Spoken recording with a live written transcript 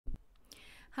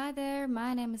Hi there,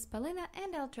 my name is Polina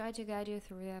and I'll try to guide you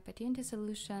through the opportunity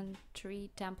solution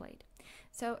tree template.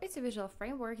 So it's a visual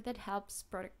framework that helps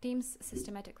product teams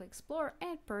systematically explore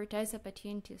and prioritize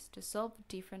opportunities to solve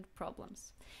different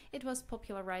problems. It was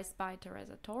popularized by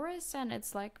Teresa Torres and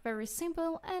it's like very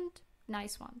simple and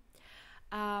nice one.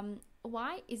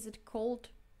 Why is it called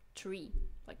tree,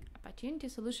 like opportunity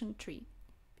solution tree?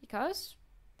 Because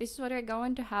this is what we're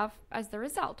going to have as the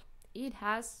result. It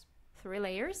has 3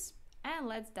 layers. And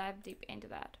let's dive deep into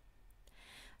that.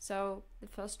 So the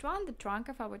first one, the trunk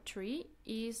of our tree,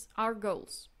 is our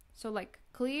goals. So like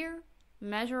clear,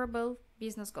 measurable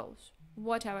business goals.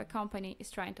 What our company is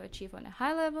trying to achieve on a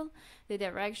high level, the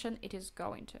direction it is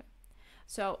going to.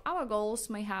 So our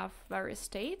goals may have various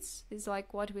states. This is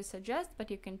like what we suggest, but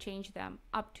you can change them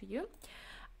up to you.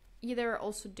 Either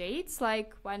also dates,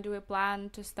 like when do we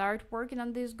plan to start working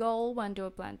on this goal, when do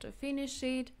we plan to finish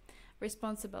it,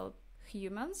 responsible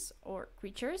humans or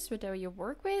creatures, whatever you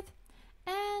work with,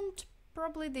 and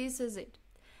probably this is it.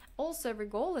 Also, every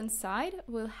goal inside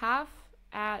will have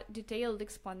a detailed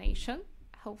explanation,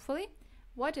 hopefully.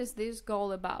 What is this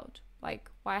goal about?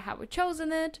 Like, why have we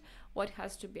chosen it? What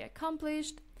has to be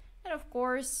accomplished? And of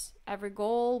course, every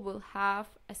goal will have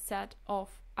a set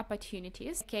of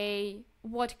opportunities. Okay,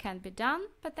 what can be done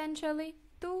potentially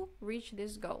to reach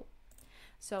this goal?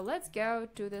 So let's go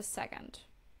to the second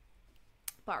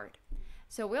part.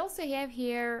 So we also have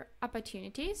here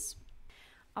opportunities.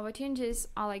 Opportunities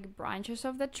are like branches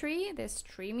of the tree. They're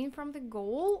streaming from the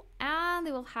goal and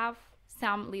they will have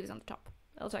some leaves on the top.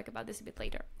 I'll talk about this a bit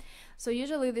later. So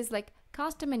usually there's like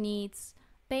customer needs,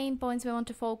 pain points we want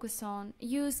to focus on,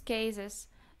 use cases.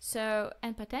 So,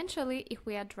 and potentially if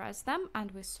we address them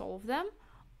and we solve them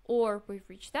or we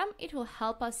reach them, it will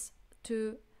help us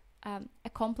to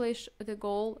accomplish the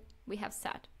goal we have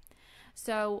set.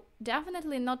 So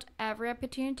definitely not every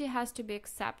opportunity has to be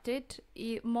accepted.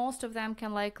 Most of them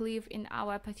can like live in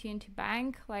our opportunity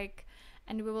bank,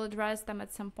 and we will address them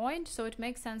at some point. So it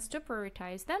makes sense to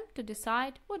prioritize them to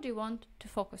decide what do you want to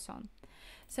focus on.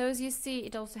 So as you see,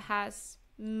 it also has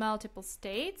multiple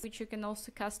states, which you can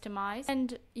also customize,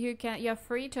 and you're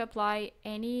free to apply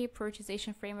any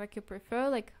prioritization framework you prefer,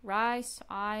 like RISE,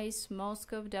 ICE,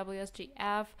 Moscow,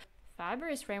 WSGF,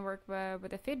 Fibrous framework with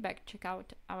the feedback. Check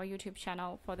out our YouTube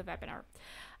channel for the webinar.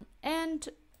 And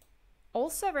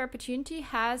also every opportunity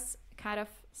has kind of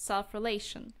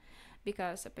self-relation,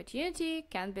 because opportunity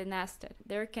can be nested.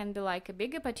 There can be like a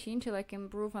big opportunity like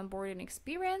improve onboarding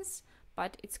experience,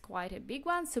 but it's quite a big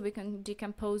one, so we can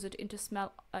decompose it into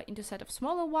into set of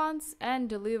smaller ones and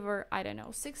deliver, I don't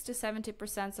know,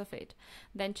 60-70% of it.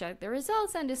 Then check the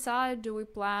results and decide, do we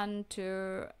plan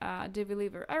to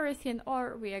deliver everything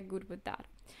or we are good with that.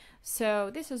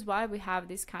 So this is why we have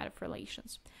these kind of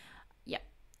relations. Yeah,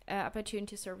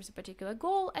 opportunity serves a particular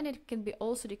goal, and it can be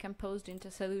also decomposed into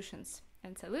solutions.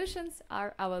 And solutions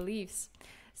are our leaves.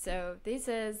 So this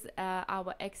is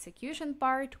our execution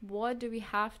part. What do we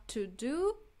have to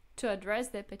do to address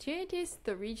the opportunities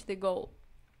to reach the goal?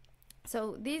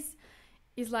 So this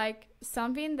is like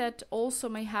something that also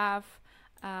may have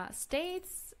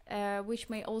states, which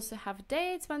may also have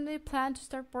dates when they plan to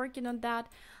start working on that,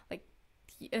 like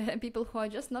people who are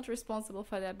just not responsible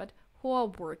for that, but who are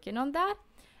working on that.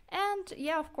 And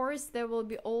yeah, of course, there will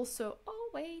be also,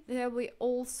 there will be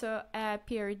also a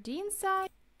PRD inside.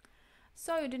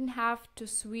 So you didn't have to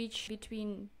switch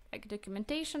between like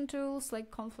documentation tools like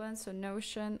Confluence or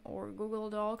Notion or Google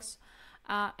Docs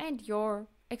and your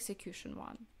execution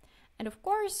one. And of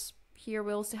course, here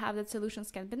we also have that solutions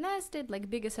can be nested,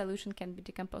 like bigger solution can be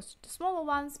decomposed into smaller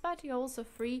ones, but you're also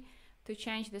free to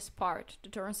change this part, to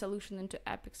turn solution into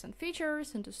epics and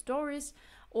features, into stories,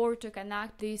 or to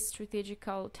connect this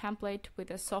strategical template with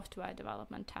a software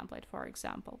development template, for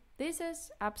example. This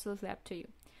is absolutely up to you.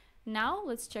 Now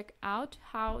let's check out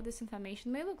how this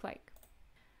information may look like.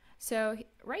 So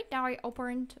right now I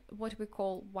opened what we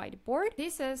call whiteboard.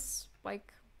 This is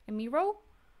like a Miro,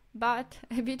 but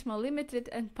a bit more limited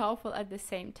and powerful at the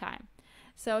same time.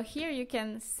 So here you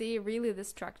can see really the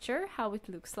structure, how it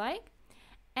looks like.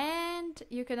 And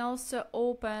you can also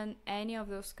open any of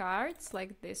those cards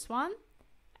like this one.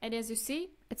 And as you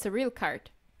see, it's a real card.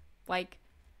 Like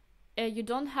you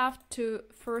don't have to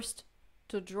first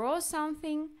to draw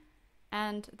something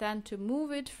and then to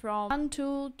move it from one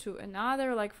tool to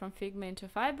another, like from Figma into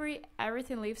Fibrous.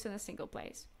 Everything lives in a single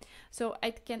place. So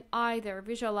it can either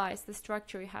visualize the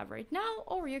structure you have right now,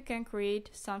 or you can create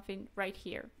something right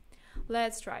here.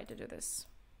 Let's try to do this.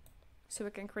 So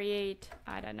we can create,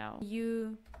 I don't know,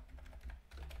 new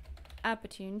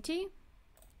opportunity.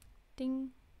 Ding.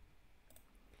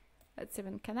 Let's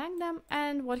even connect them.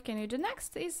 And what can you do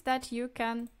next is that you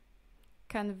can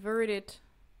convert it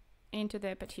into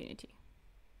the opportunity.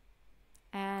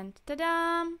 And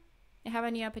ta-da! You have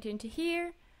a new opportunity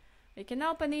here. We can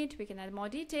open it, we can add more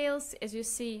details. As you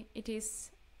see, it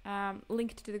is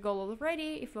linked to the goal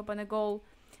already. If you open a goal,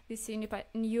 this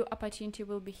new opportunity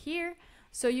will be here.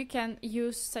 So you can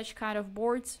use such kind of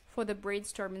boards for the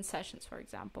brainstorming sessions, for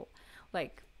example.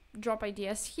 Like drop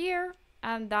ideas here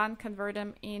and then convert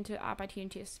them into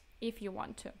opportunities if you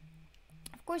want to.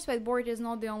 Of course, whiteboard is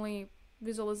not the only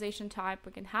visualization type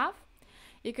we can have.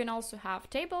 You can also have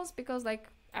tables, because like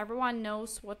everyone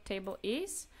knows what table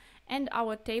is, and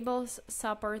our tables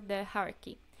support the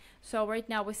hierarchy. So right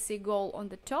now we see goal on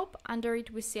the top. Under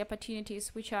it we see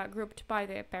opportunities which are grouped by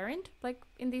their parent, like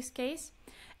in this case.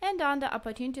 And under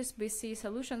opportunities we see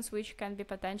solutions which can be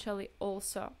potentially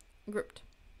also grouped.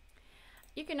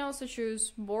 You can also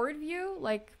choose board view,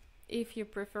 like if you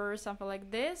prefer something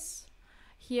like this.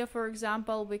 Here, for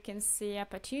example, we can see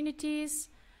opportunities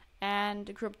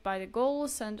and grouped by the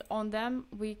goals, and on them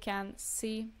we can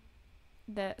see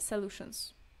the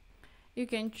solutions. You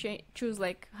can choose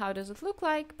like how does it look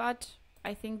like, but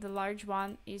I think the large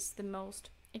one is the most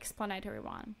explanatory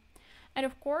one. And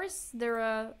of course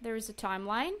there is a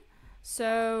timeline,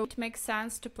 so it makes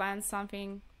sense to plan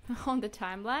something on the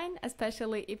timeline,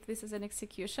 especially if this is an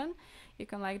execution. You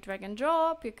can like drag and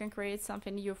drop, you can create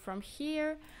something new from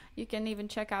here. You can even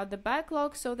check out the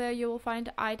backlog, so there you will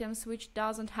find items which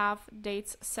doesn't have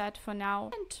dates set for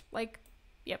now. And like,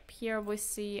 yep, here we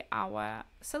see our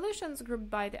solutions grouped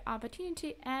by the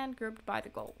opportunity and grouped by the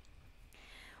goal.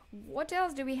 What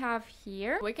else do we have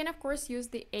here? We can of course use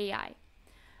the AI.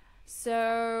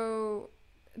 So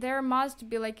there must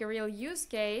be like a real use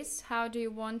case. How do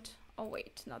you want, oh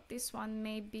wait, not this one,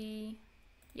 maybe,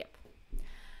 yep.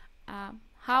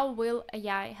 How will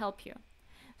AI help you?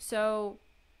 So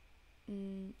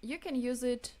you can use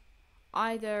it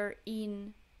either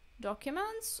in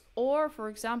documents or, for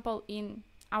example, in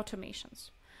automations.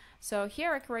 So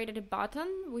here I created a button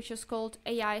which is called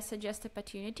AI Suggest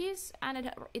Opportunities,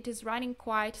 and it is running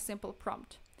quite simple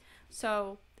prompt.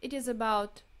 So it is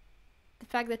about the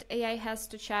fact that AI has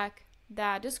to check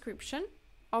the description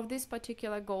of this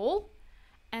particular goal,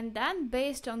 and then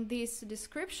based on this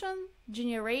description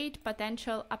generate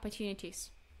potential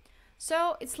opportunities.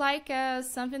 So it's like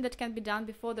something that can be done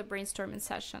before the brainstorming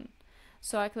session.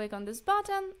 So I click on this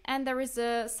button, and there is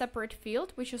a separate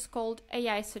field which is called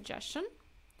AI Suggestion,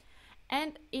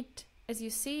 and it, as you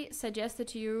see, suggested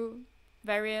to you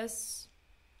various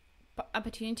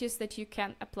opportunities that you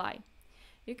can apply.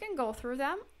 You can go through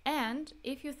them, and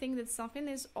if you think that something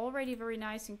is already very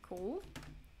nice and cool,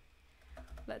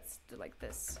 let's do like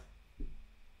this.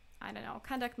 I don't know,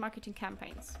 conduct marketing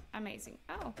campaigns. Amazing.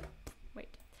 Oh,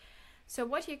 wait. So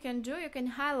what you can do, you can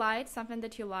highlight something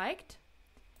that you liked,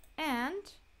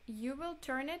 and you will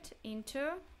turn it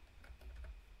into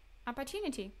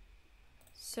opportunity.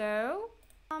 So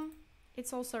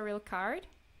it's also a real card.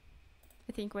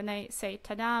 I think when I say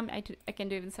ta-da, I can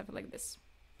do even something like this.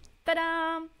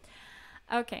 Ta-da!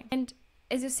 Okay, and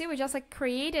as you see, we just like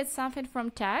created something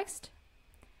from text,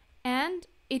 and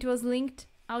it was linked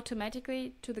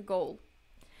automatically to the goal.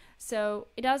 So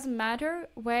it doesn't matter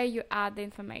where you add the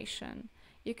information.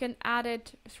 You can add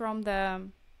it from the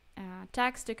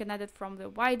text, you can add it from the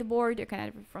whiteboard, you can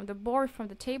add it from the board, from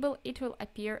the table. It will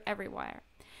appear everywhere.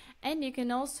 And you can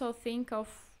also think of,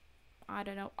 I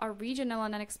don't know, original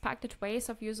and unexpected ways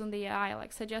of using the AI,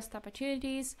 like suggest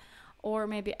opportunities, or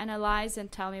maybe analyze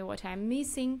and tell me what I'm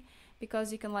missing,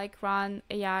 because you can like run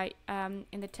AI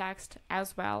in the text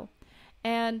as well.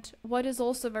 And what is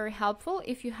also very helpful,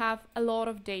 if you have a lot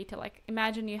of data, like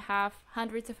imagine you have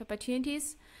hundreds of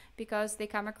opportunities because they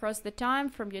come across the time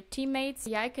from your teammates,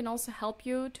 AI can also help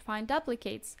you to find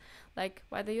duplicates, like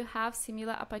whether you have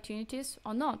similar opportunities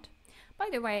or not. By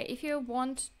the way, if you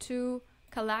want to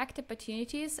collect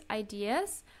opportunities,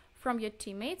 ideas from your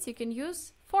teammates, you can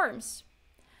use forms.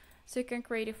 So you can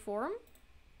create a form.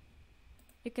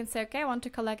 You can say, okay, I want to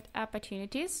collect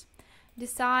opportunities.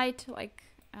 Decide, like,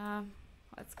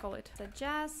 let's call it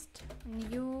suggest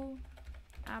new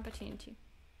opportunity.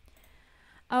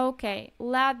 Okay,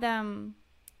 let them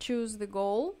choose the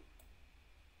goal.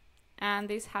 And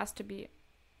this has to be,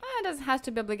 it doesn't have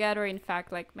to be obligatory. In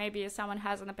fact, like maybe someone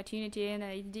has an opportunity and an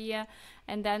idea,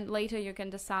 and then later you can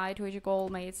decide which goal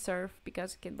may it serve,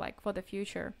 because it can, like, for the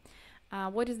future.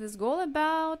 What is this goal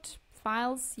about?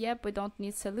 Files, yep, we don't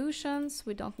need solutions,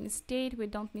 we don't need state, we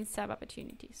don't need sub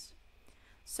opportunities.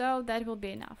 So that will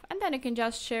be enough. And then you can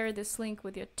just share this link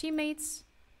with your teammates.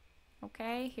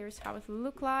 Okay, here's how it will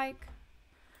look like.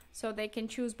 So they can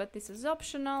choose, but this is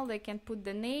optional. They can put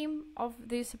the name of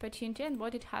this opportunity and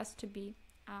what it has to be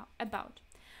about.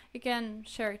 You can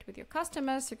share it with your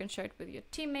customers, you can share it with your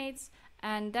teammates,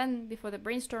 and then before the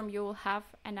brainstorm you will have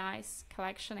a nice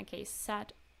collection, a case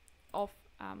set of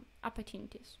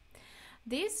opportunities.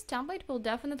 This template will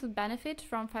definitely benefit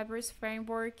from February's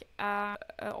framework of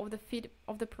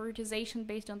the prioritization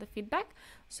based on the feedback.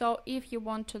 So if you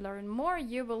want to learn more,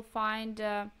 you will find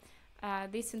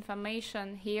this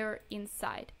information here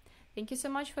inside. Thank you so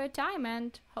much for your time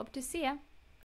and hope to see you.